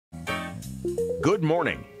Good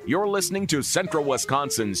morning. You're listening to Central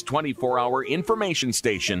Wisconsin's 24-hour information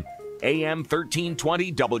station, AM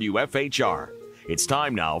 1320 WFHR. It's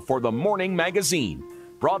time now for the Morning Magazine,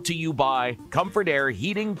 brought to you by Comfort Air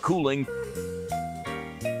Heating, Cooling.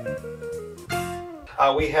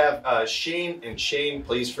 We have Shane, and Shane,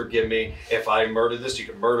 please forgive me if I murder this. You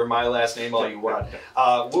can murder my last name all you want.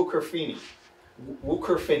 Wucherpfennig.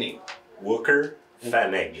 Wucherpfennig.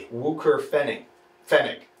 Wucherpfennig. Wucherpfennig.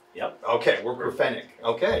 Fennig. Yep. Okay, Wucherpfennig.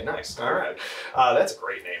 Okay, nice. All right. That's a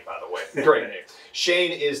great name, by the way. Great name.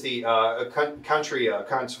 Shane is the country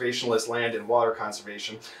conservationist, land and water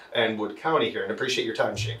conservation in Wood County here, and appreciate your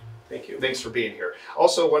time, Shane. Thank you. Thanks for being here.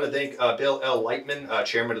 Also want to thank Bill L. Lightman,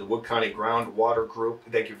 chairman of the Wood County Groundwater Group.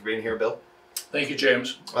 Thank you for being here, Bill. Thank you,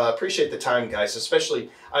 James. Appreciate the time, guys. Especially,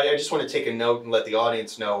 I just want to take a note and let the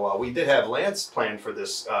audience know we did have Lance planned for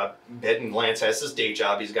this bit, and Lance has his day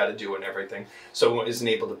job he's got to do and everything, so isn't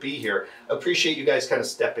able to be here. Appreciate you guys kind of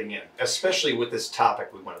stepping in, especially with this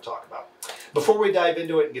topic we want to talk about. Before we dive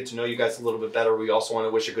into it and get to know you guys a little bit better, we also want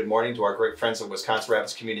to wish a good morning to our great friends at Wisconsin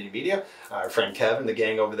Rapids Community Media, our friend Kevin, the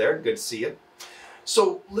gang over there. Good to see you.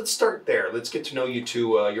 So let's start there. Let's get to know you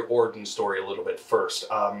two, your origin story a little bit first.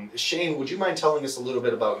 Shane, would you mind telling us a little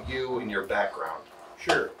bit about you and your background?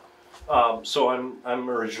 Sure. So I'm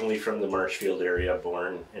originally from the Marshfield area,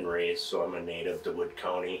 born and raised, so I'm a native to Wood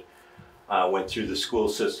County. Went through the school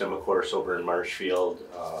system, of course, over in Marshfield.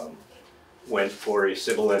 Went for a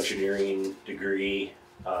civil engineering degree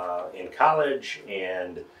in college,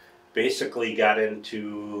 and basically got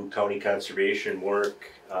into county conservation work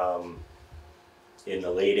in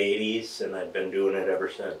the late 80s, and I've been doing it ever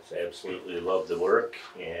since. Absolutely love the work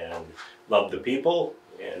and love the people,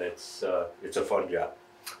 and it's a fun job.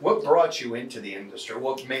 What brought you into the industry?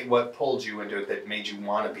 What pulled you into it that made you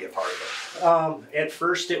want to be a part of it? At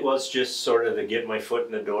first it was just sort of to get my foot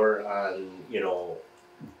in the door on,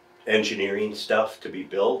 engineering stuff to be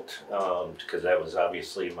built, because that was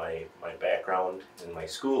obviously my background and my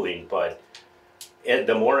schooling. But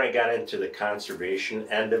the more I got into the conservation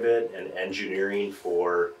end of it and engineering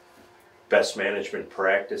for best management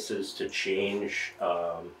practices to change,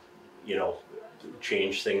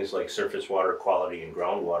 change things like surface water quality and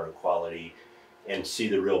groundwater quality, and see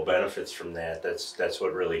the real benefits from that, that's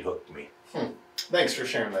what really hooked me. Thanks for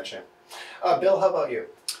sharing that, Shane. Bill, how about you?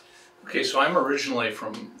 Okay, so I'm originally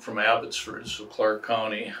from Abbotsford, so Clark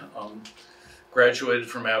County. Graduated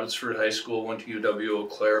from Abbotsford High School, went to UW Eau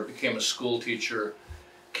Claire, became a school teacher,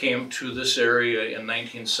 came to this area in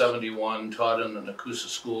 1971, taught in the Nakusa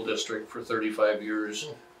School District for 35 years,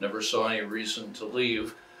 never saw any reason to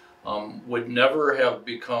leave. Would never have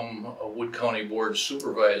become a Wood County Board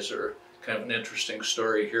Supervisor. Kind of an interesting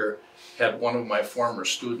story here. Had one of my former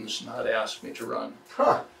students not asked me to run.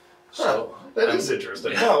 So that is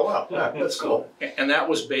interesting. Yeah. Oh, wow. Yeah, that's cool. And that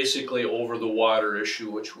was basically over the water issue,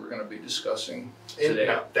 which we're going to be discussing today.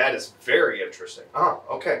 Now, that is very interesting. Oh,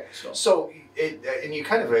 okay. So and you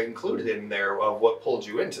kind of included in there what pulled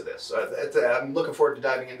you into this. I'm looking forward to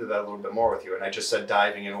diving into that a little bit more with you. And I just said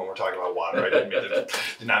diving in when we're talking about water. I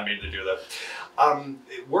did not mean to do that.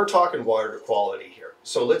 We're talking water quality here.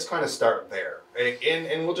 So let's kind of start there.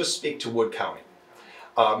 And we'll just speak to Wood County.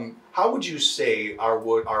 How would you say our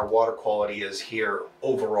water quality is here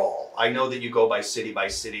overall? I know that you go by city,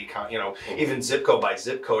 even zip code by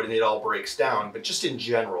zip code, and it all breaks down. But just in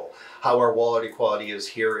general, how our water quality is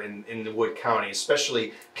here in the Wood County,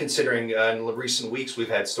 especially considering in recent weeks we've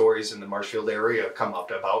had stories in the Marshfield area come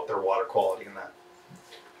up about their water quality and that.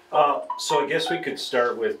 So I guess we could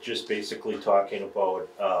start with just basically talking about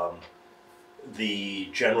the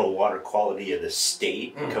general water quality of the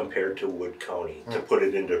state compared to Wood County, to put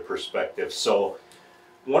it into perspective. So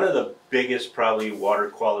one of the biggest probably water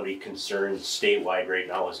quality concerns statewide right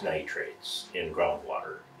now is nitrates in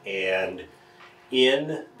groundwater. And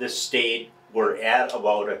in the state, we're at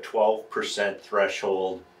about a 12%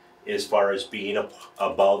 threshold as far as being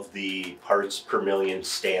above the parts per million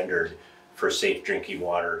standard for safe drinking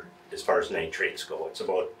water as far as nitrates go. It's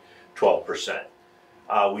about 12%.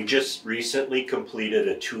 We just recently completed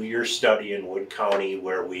a 2-year study in Wood County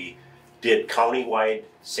where we did countywide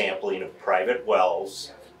sampling of private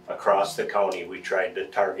wells across the county. We tried to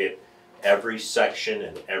target every section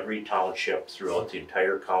and every township throughout the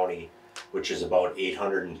entire county, which is about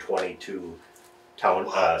 822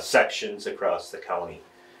 sections across the county.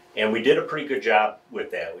 And we did a pretty good job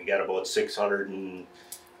with that. We got about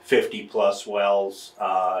 650 plus wells,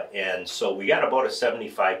 and so we got about a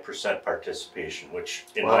 75% participation, which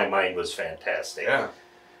in my mind was fantastic. Yeah.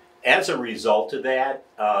 As a result of that,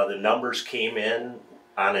 the numbers came in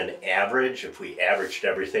on an average. If we averaged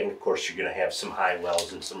everything, of course you're going to have some high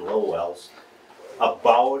wells and some low wells,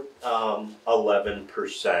 About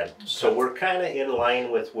 11%. So we're kind of in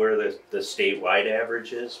line with where the statewide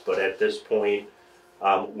average is, but at this point,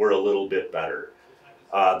 we're a little bit better.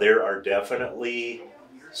 There are definitely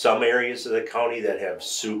some areas of the county that have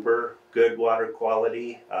super good water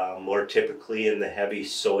quality, more typically in the heavy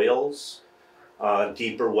soils,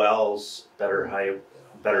 deeper wells, better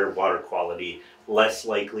water quality, less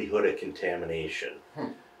likelihood of contamination.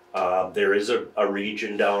 There is a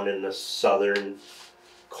region down in the southern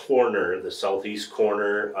corner, the southeast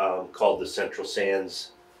corner, called the Central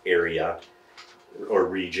Sands area or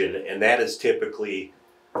region, and that is typically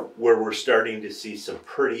where we're starting to see some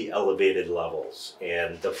pretty elevated levels.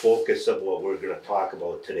 And the focus of what we're going to talk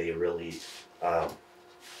about today really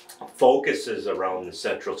focuses around the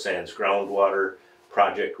Central Sands groundwater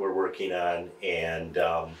project we're working on, and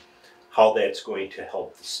how that's going to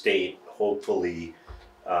help the state hopefully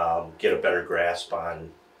get a better grasp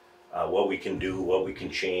on what we can do, what we can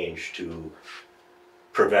change to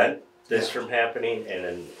prevent this from happening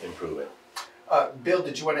and improve it. Bill,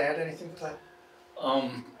 did you want to add anything to that?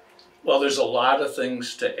 Well, there's a lot of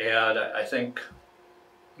things to add. I think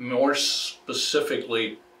more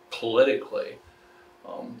specifically politically,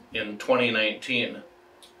 in 2019,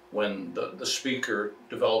 when the speaker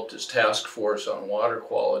developed his task force on water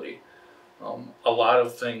quality, a lot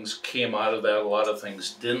of things came out of that, a lot of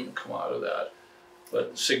things didn't come out of that.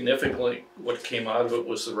 But significantly, what came out of it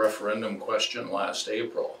was the referendum question last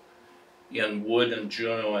April in Wood and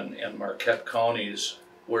Juneau and Marquette counties,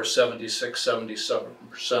 where 77%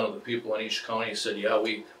 of the people in each county said, yeah,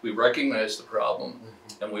 we recognize the problem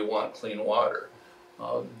and we want clean water.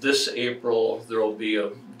 This April, there will be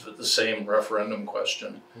the same referendum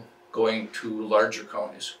question going to larger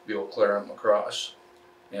counties, Eau Claire and La Crosse.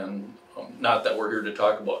 And not that we're here to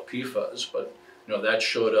talk about PFAS, but you know, that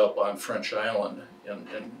showed up on French Island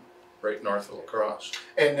in right north of La Crosse.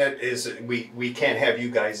 And that is, we can't have you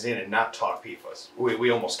guys in and not talk PFAS. We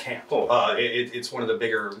almost can't. It's one of the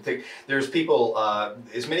bigger things. There's people,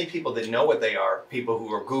 as many people that know what they are, people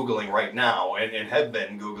who are Googling right now and have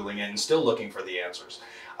been Googling and still looking for the answers.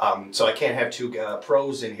 So I can't have two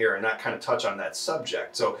pros in here and not kind of touch on that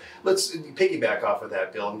subject. So let's piggyback off of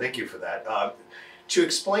that, Bill, and thank you for that. To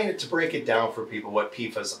explain it, to break it down for people what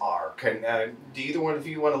PFAS are, do either one of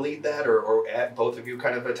you want to lead that, or both of you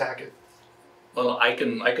kind of attack it? Well, I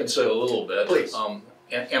can say a little bit. Please.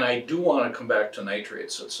 And I do want to come back to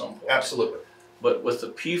nitrates at some point. Absolutely. But with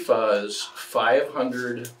the PFAS,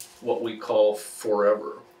 500 what we call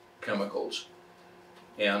forever chemicals.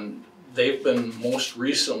 And they've been most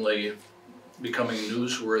recently becoming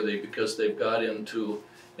newsworthy because they've got into,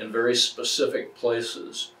 in very specific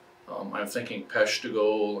places, I'm thinking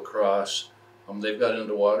Peshtigo, La Crosse, they've got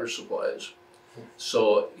into water supplies.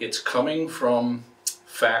 So it's coming from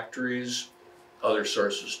factories, other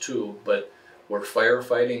sources too, but where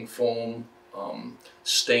firefighting foam,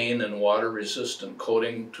 stain and water resistant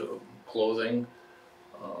coating to clothing,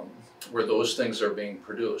 where those things are being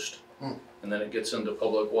produced. And then it gets into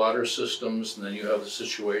public water systems, and then you have the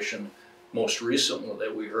situation most recently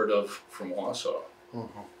that we heard of from Wausau.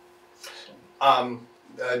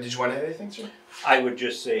 Did you want to add anything, sir? I would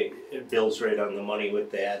just say Bill's right on the money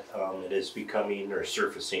with that. It is becoming or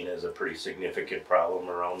surfacing as a pretty significant problem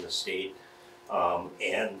around the state.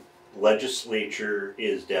 And legislature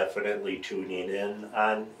is definitely tuning in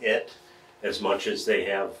on it. As much as they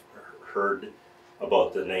have heard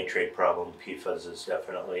about the nitrate problem, PFAS is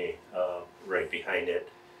definitely right behind it.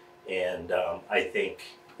 And I think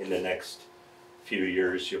in the next few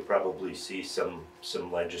years you'll probably see some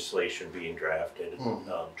legislation being drafted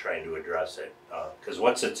trying to address it. Because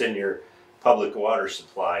once it's in your public water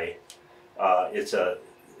supply,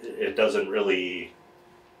 it doesn't really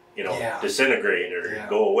disintegrate or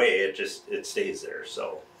go away. It stays there.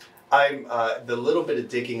 So I'm the little bit of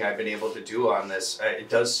digging I've been able to do on this. It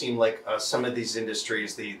does seem like some of these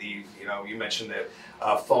industries, you mentioned the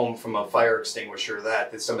foam from a fire extinguisher,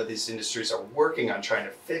 that some of these industries are working on trying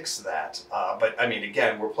to fix that. But I mean,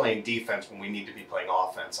 again, we're playing defense when we need to be playing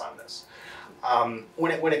offense on this.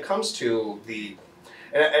 When it comes to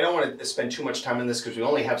and I don't want to spend too much time on this because we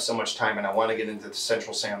only have so much time, and I want to get into the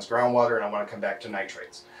Central Sands groundwater, and I want to come back to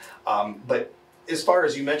nitrates. But as far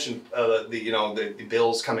as you mentioned, the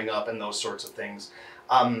bills coming up and those sorts of things,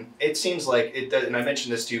 it seems like it does, and I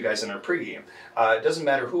mentioned this to you guys in our pregame. It doesn't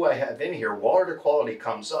matter who I have in here, water quality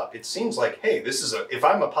comes up. It seems like, hey, if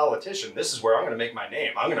I'm a politician, this is where I'm going to make my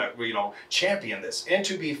name. I'm going to champion this. And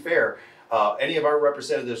to be fair, any of our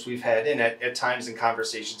representatives we've had in at times in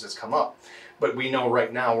conversations has come up. But we know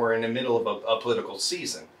right now we're in the middle of a political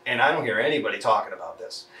season, and I don't hear anybody talking about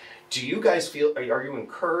this. Do you guys feel, are you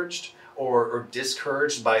encouraged or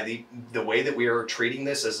discouraged by the way that we are treating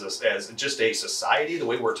this as just a society, the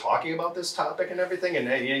way we're talking about this topic and everything? And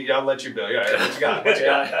I'll let you, Bill. Yeah, what you got? What you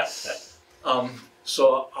got?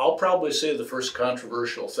 So I'll probably say the first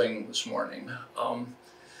controversial thing this morning.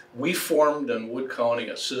 We formed in Wood County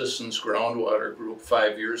a citizens groundwater group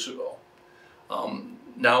 5 years ago.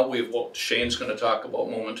 Now what Shane's going to talk about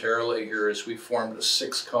momentarily here is we formed a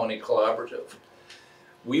 6-county collaborative.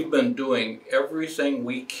 We've been doing everything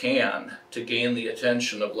we can to gain the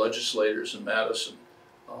attention of legislators in Madison.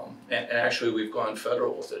 And actually we've gone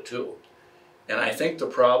federal with it too. And I think the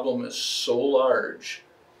problem is so large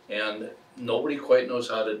and nobody quite knows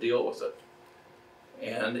how to deal with it.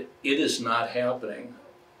 And it is not happening,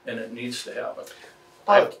 and it needs to happen.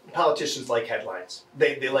 Politicians like headlines.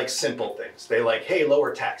 They like simple things. They like, hey,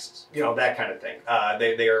 lower taxes, that kind of thing.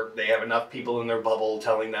 They have enough people in their bubble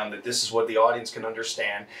telling them that this is what the audience can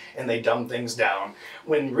understand, and they dumb things down.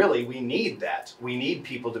 When really we need that. We need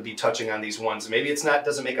people to be touching on these ones. Maybe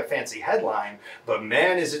doesn't make a fancy headline, but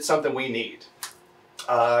man, is it something we need.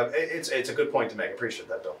 It's a good point to make. I appreciate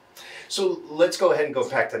that, Bill. So let's go ahead and go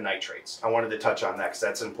back to nitrates. I wanted to touch on that because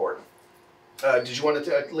that's important. Did you want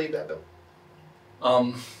to leave that, Bill?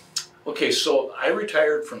 Okay, so I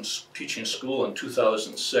retired from teaching school in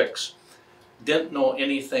 2006. Didn't know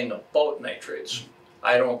anything about nitrates.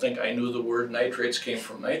 I don't think I knew the word nitrates came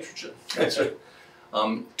from nitrogen. That's it.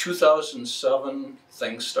 2007,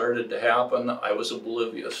 things started to happen. I was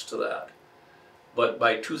oblivious to that. But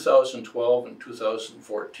by 2012 and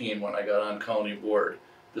 2014, when I got on county board,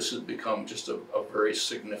 this had become just a very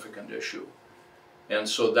significant issue. And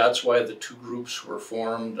so that's why the 2 groups were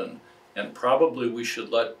formed, and probably we should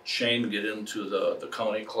let Shane get into the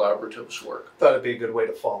county collaboratives work. Thought it'd be a good way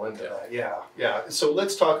to fall into that. Yeah. So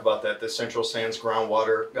let's talk about that, the Central Sands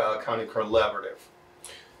Groundwater County Collaborative.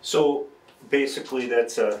 So basically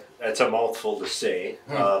that's a mouthful to say,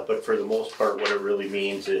 but for the most part what it really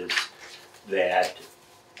means is that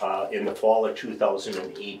in the fall of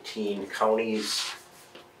 2018, counties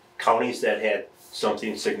that had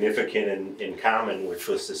something significant in common, which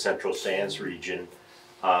was the Central Sands region,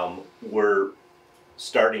 were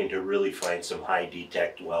starting to really find some high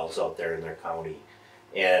detect wells out there in their county.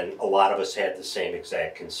 And a lot of us had the same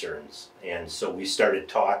exact concerns. And so we started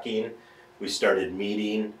talking, we started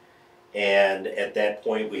meeting, and at that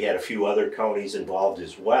point we had a few other counties involved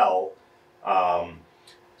as well.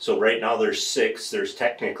 So right now there's 6, there's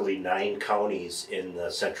technically 9 counties in the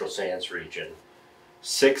Central Sands region.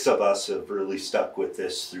 6 of us have really stuck with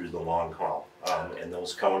this through the long haul. And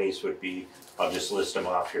those counties would be, I'll just list them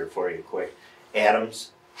off here for you quick: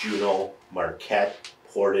 Adams, Juneau, Marquette,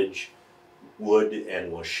 Portage, Wood,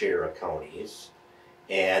 and Waushara counties.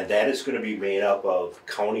 And that is going to be made up of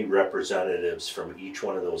county representatives from each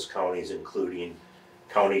one of those counties, including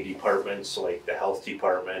county departments like the Health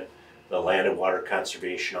Department, the Land and Water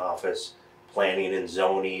Conservation Office, Planning and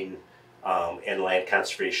Zoning, and Land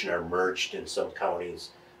Conservation are merged in some counties.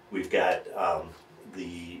 We've got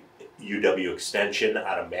the UW Extension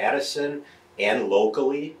out of Madison and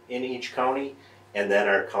locally in each county, and then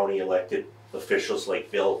our county elected officials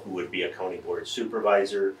like Bill, who would be a county board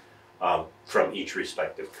supervisor from each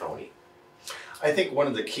respective county. I think one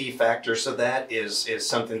of the key factors of that is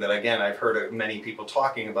something that, again, I've heard many people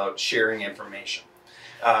talking about: sharing information.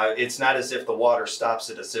 It's not as if the water stops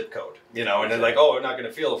at a zip code, and they're like, oh, we're not going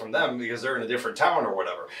to feel it from them because they're in a different town or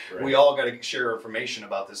whatever. Right. We all got to share information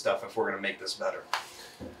about this stuff if we're going to make this better.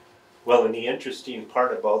 Well, and the interesting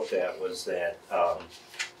part about that was that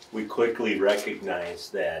we quickly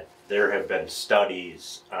recognized that there have been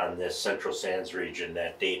studies on this Central Sands region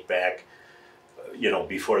that date back,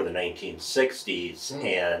 before the 1960s,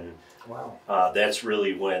 and wow. That's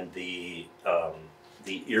really when the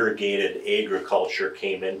irrigated agriculture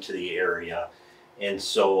came into the area. And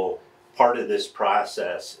so part of this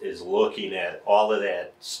process is looking at all of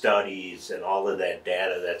that studies and all of that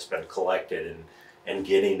data that's been collected and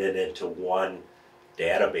getting it into one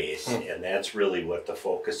database. And that's really what the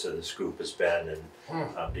focus of this group has been.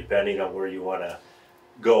 And depending on where you want to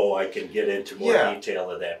go, I can get into more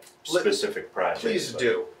detail of that specific project. Please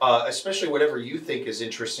do, especially whatever you think is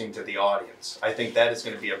interesting to the audience. I think that is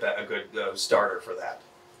going to be a good starter for that.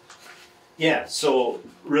 Yeah. So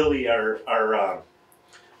really, our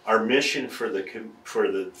mission for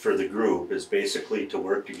the group is basically to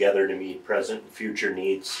work together to meet present and future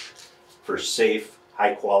needs for safe,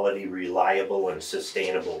 high quality, reliable, and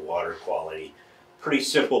sustainable water quality. Pretty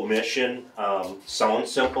simple mission.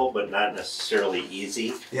 Sounds simple, but not necessarily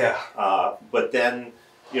easy. Yeah. But then,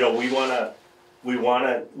 we want to we want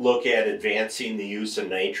to look at advancing the use of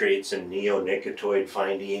nitrates and neonicotinoid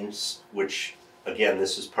findings, which again,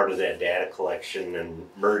 this is part of that data collection and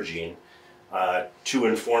merging, to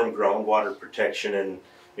inform groundwater protection and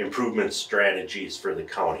improvement strategies for the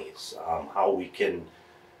counties, how we can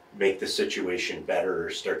make the situation better or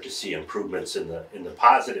start to see improvements in the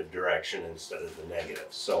positive direction instead of the negative.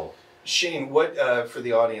 So, Shane, what for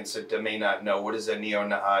the audience that may not know, what is a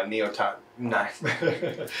neonicotinoid?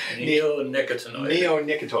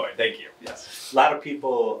 Neonicotinoid. Thank you. Yes. a lot of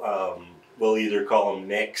people will either call them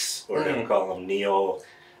nicks or they'll call them neo,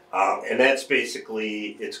 and that's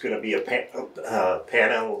basically, it's going to be a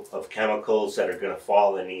panel of chemicals that are going to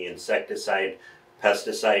fall in the insecticide,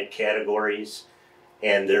 pesticide categories,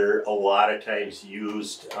 and they're a lot of times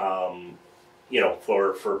used,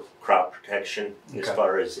 for crop protection as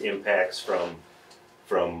far as impacts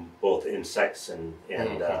from both insects and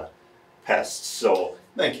pests. So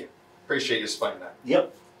thank you. Appreciate you explaining that.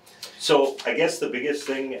 Yep. So I guess the biggest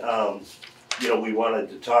thing we wanted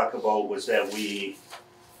to talk about was that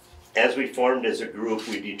as we formed as a group,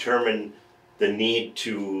 we determined the need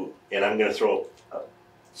to, and I'm going to throw a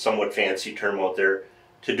somewhat fancy term out there,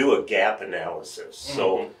 to do a gap analysis.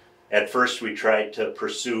 So at first we tried to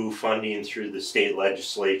pursue funding through the state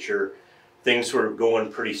legislature. Things were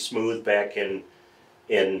going pretty smooth back in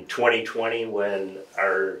 2020 when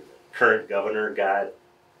our current governor got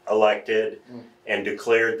elected and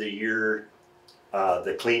declared the year of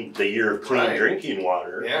clean drinking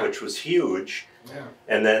water, which was huge. Yeah.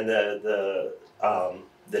 And then the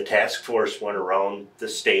task force went around the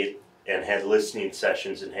state and had listening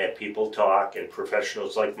sessions and had people talk and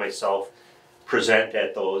professionals like myself present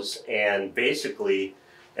at those. And basically,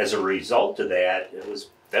 as a result of that,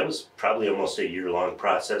 that was probably almost a year-long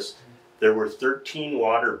process. There were 13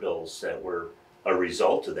 water bills that were a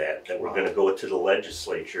result of that were going to go to the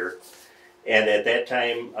legislature. And at that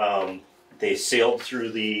time, they sailed through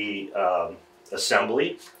the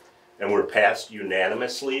assembly and were passed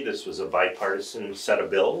unanimously. This was a bipartisan set of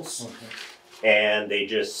bills. And they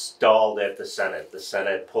just stalled at the Senate. The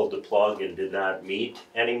Senate pulled the plug and did not meet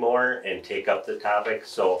anymore and take up the topic.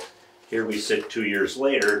 So here we sit 2 years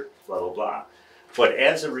later, blah, blah, blah. But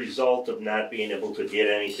as a result of not being able to get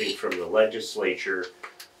anything from the legislature,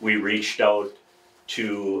 we reached out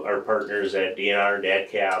to our partners at DNR,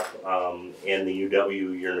 DADCAP, and the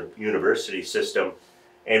UW University system,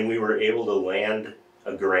 and we were able to land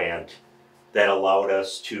a grant that allowed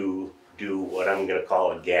us to do what I'm going to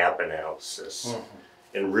call a gap analysis.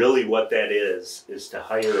 And really what that is to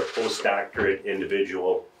hire a postdoctorate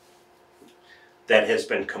individual that has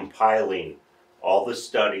been compiling all the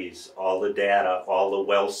studies, all the data, all the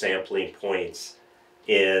well sampling points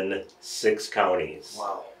in 6 counties.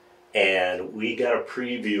 Wow. And we got a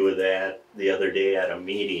preview of that the other day at a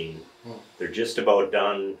meeting. They're just about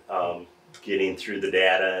done getting through the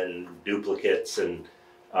data and duplicates, and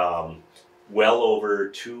well over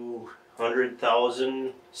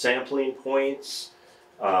 200,000 sampling points,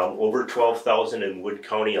 over 12,000 in Wood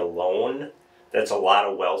County alone. That's a lot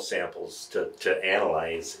of well samples to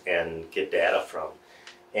analyze and get data from.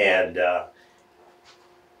 And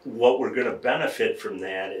what we're going to benefit from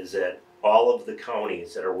that is that all of the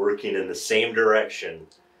counties that are working in the same direction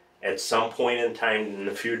at some point in time in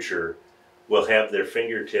the future will have their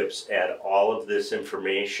fingertips at all of this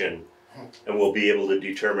information, and we'll be able to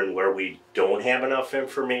determine where we don't have enough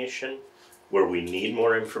information, where we need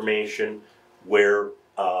more information, where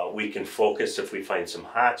we can focus if we find some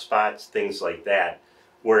hot spots, things like that.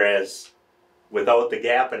 Whereas without the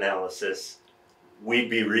gap analysis,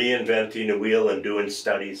 we'd be reinventing the wheel and doing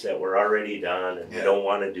studies that were already done, and we don't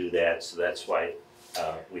want to do that, so that's why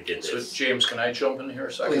we did this. So James, can I jump in here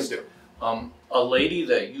a second? Please do. A lady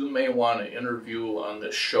that you may want to interview on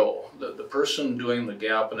this show, the person doing the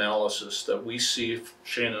gap analysis that we see,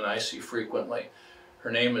 Shane and I see frequently,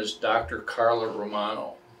 her name is Dr. Carla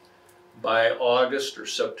Romano. By August or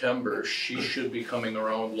September, she should be coming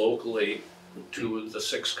around locally to the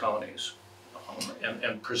 6 counties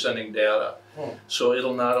and presenting data. So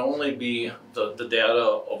it'll not only be the data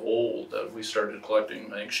of old that we started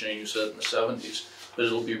collecting, I think Shane, you said in the 70s, but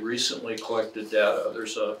it'll be recently collected data.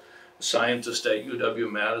 There's a scientist at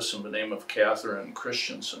UW-Madison by the name of Catherine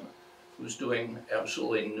Christensen, who's doing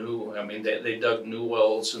absolutely new, I mean, they dug new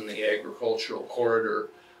wells in the agricultural corridor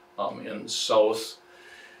in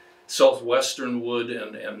southwestern Wood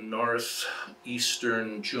and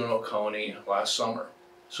northeastern Juneau County last summer.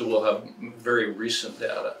 So we'll have very recent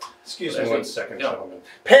data. Excuse me one second, yeah. gentlemen.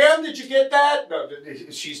 Pam, did you get that? No,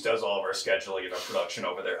 she does all of our scheduling and our production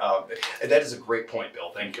over there. And that is a great point, Bill.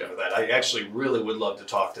 Thank you for that. I actually really would love to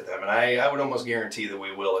talk to them, and I would almost guarantee that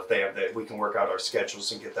we will if they have that. We can work out our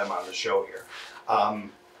schedules and get them on the show here.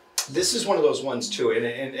 This is one of those ones too,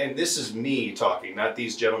 and this is me talking, not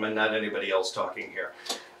these gentlemen, not anybody else talking here.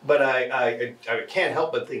 But I can't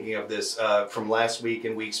help but thinking of this from last week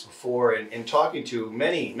and weeks before, and talking to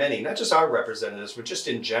many, not just our representatives, but just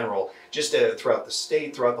in general, just throughout the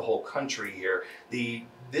state, throughout the whole country here.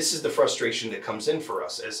 This is the frustration that comes in for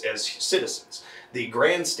us as citizens. The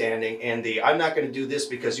grandstanding and the I'm not going to do this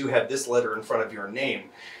because you have this letter in front of your name.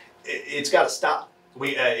 It's got to stop.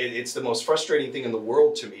 It's the most frustrating thing in the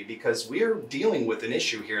world to me, because we're dealing with an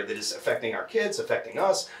issue here that is affecting our kids, affecting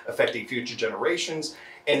us, affecting future generations.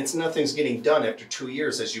 And nothing's getting done after 2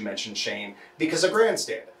 years, as you mentioned, Shane, because of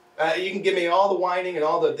grandstanding. You can give me all the whining and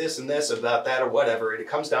all the this and this about that or whatever. It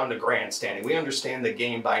comes down to grandstanding. We understand the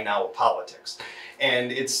game by now of politics,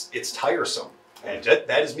 and it's tiresome. And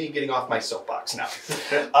that is me getting off my soapbox now.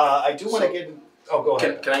 I do want to get. Oh, go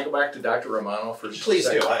ahead. Can I go back to Dr. Romano for just Please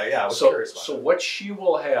a second? do. I was curious about So what she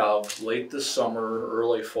will have late this summer,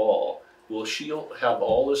 early fall, she'll have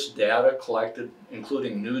all this data collected,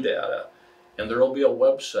 including new data. And there will be a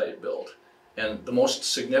website built. And the most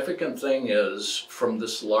significant thing is, from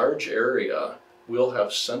this large area, we'll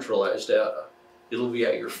have centralized data. It'll be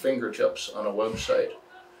at your fingertips on a website.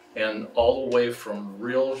 And all the way from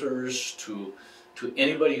realtors to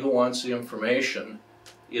anybody who wants the information,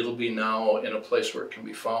 it'll be now in a place where it can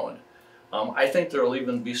be found. I think there'll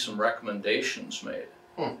even be some recommendations made.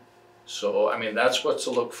 So, I mean, that's what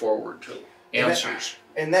to look forward to. Answers.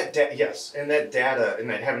 And that data, and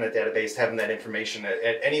that having that database, having that information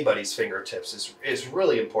at anybody's fingertips is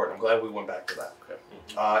really important. I'm glad we went back to that.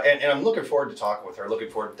 Okay. And I'm looking forward to talking with her. Looking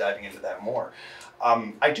forward to diving into that more.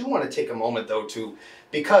 I do want to take a moment though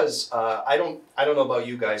because I don't know about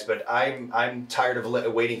you guys, but I'm tired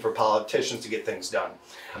of waiting for politicians to get things done.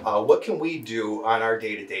 What can we do on our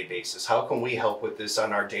day-to-day basis? How can we help with this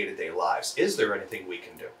on our day-to-day lives? Is there anything we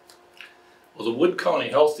can do? Well, the Wood County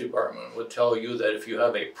Health Department would tell you that if you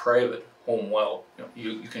have a private home well,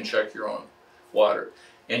 you can check your own water.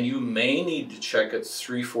 And you may need to check it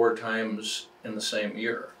 3-4 times in the same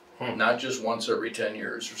year, not just once every 10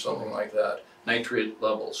 years or something like that. Nitrate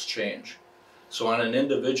levels change. So on an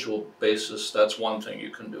individual basis, that's one thing you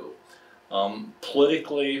can do.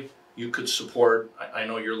 Politically, you could support, I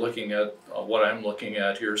know you're looking at what I'm looking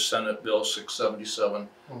at here, Senate Bill 677,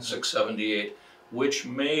 678. Which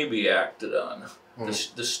may be acted on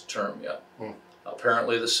this term yet.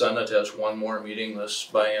 Apparently the Senate has one more meeting this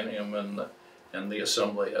biennium, and the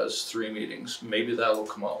Assembly has 3 meetings. Maybe that'll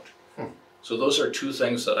come out. So those are 2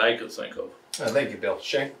 things that I could think of. Thank you, Bill.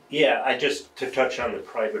 Shane? Yeah, to touch on the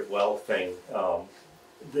private well thing,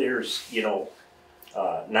 there's,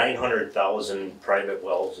 900,000 private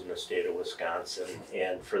wells in the state of Wisconsin,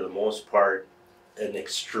 and for the most part, an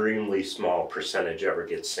extremely small percentage ever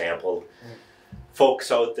gets sampled.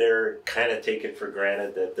 Folks out there kind of take it for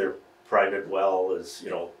granted that their private well is,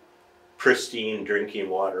 pristine drinking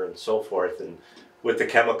water and so forth. And with the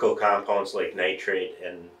chemical compounds like nitrate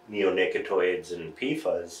and neonicotinoids and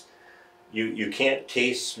PFAS, you can't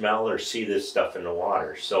taste, smell, or see this stuff in the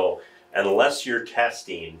water. So unless you're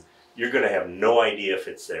testing, you're going to have no idea if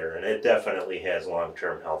it's there. And it definitely has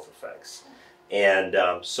long-term health effects. And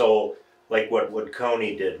so like what Wood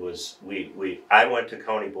County did was I went to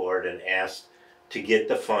county board and asked to get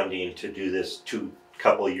the funding to do this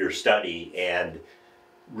couple-year study, and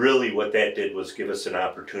really what that did was give us an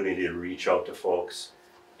opportunity to reach out to folks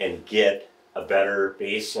and get a better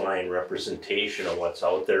baseline representation of what's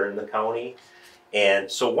out there in the county.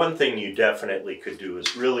 And so one thing you definitely could do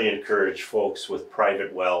is really encourage folks with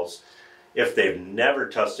private wells, if they've never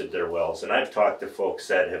tested their wells, and I've talked to folks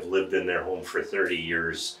that have lived in their home for 30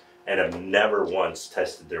 years and have never once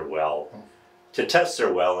tested their well, to test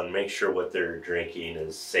their well and make sure what they're drinking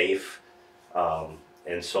is safe,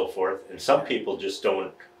 and so forth. And some people just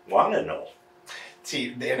don't want to know.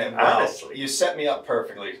 See, honestly, you set me up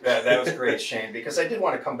perfectly. That was great, Shane, because I did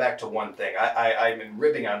want to come back to one thing. I've been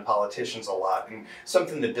ribbing on politicians a lot, and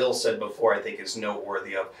something that Bill said before I think is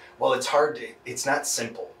noteworthy of, well, it's not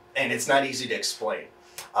simple, and it's not easy to explain.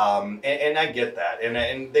 And I get that,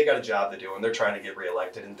 and they got a job to do, and they're trying to get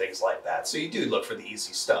reelected and things like that. So you do look for the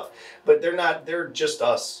easy stuff, but they're just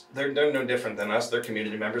us. They're no different than us. They're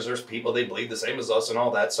community members. There's people, they believe the same as us and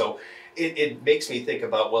all that. So it makes me think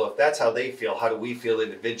about, well, if that's how they feel, how do we feel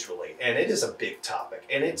individually? And it is a big topic,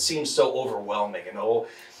 and it seems so overwhelming, and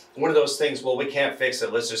one of those things, well, we can't fix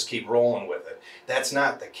it, let's just keep rolling with it. That's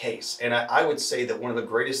not the case. And I would say that one of the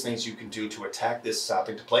greatest things you can do to attack this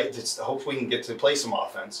topic, hopefully we can get to play some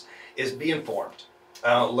offense, is be informed.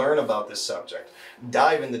 Learn about this subject.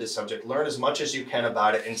 Dive into this subject. Learn as much as you can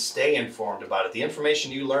about it and stay informed about it. The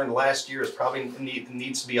information you learned last year is probably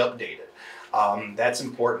needs to be updated. That's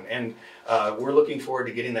important. And we're looking forward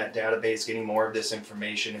to getting that database, getting more of this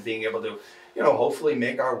information, and being able to, hopefully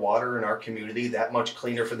make our water in our community that much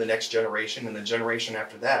cleaner for the next generation and the generation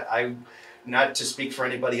after that. Not to speak for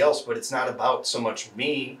anybody else, but it's not about so much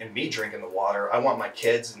me and me drinking the water. I want my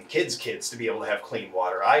kids and kids to be able to have clean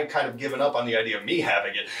water. I kind of given up on the idea of me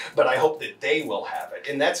having it, but I hope that they will have it.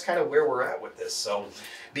 And that's kind of where we're at with this. So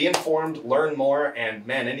be informed, learn more, and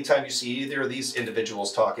man, anytime you see either of these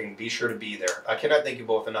individuals talking, be sure to be there. I cannot thank you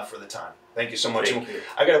both enough for the time. Thank you so much. Thank you.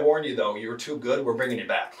 I got to warn you though, you were too good. We're bringing you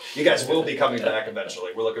back. You guys will be coming back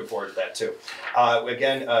eventually. We're looking forward to that too.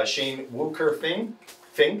 Again, Shane Wucherpfennig.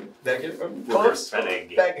 Wucherpfennig.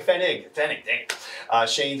 Pfennig, dang.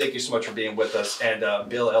 Shane, thank you so much for being with us. And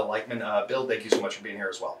Bill L. Lightman, Bill, thank you so much for being here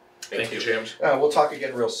as well. Thank you, James. We'll talk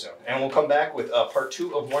again real soon. And we'll come back with part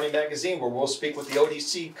 2 of Morning Magazine, where we'll speak with the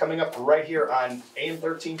ODC coming up right here on AM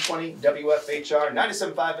 1320 WFHR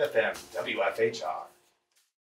 97.5 FM WFHR.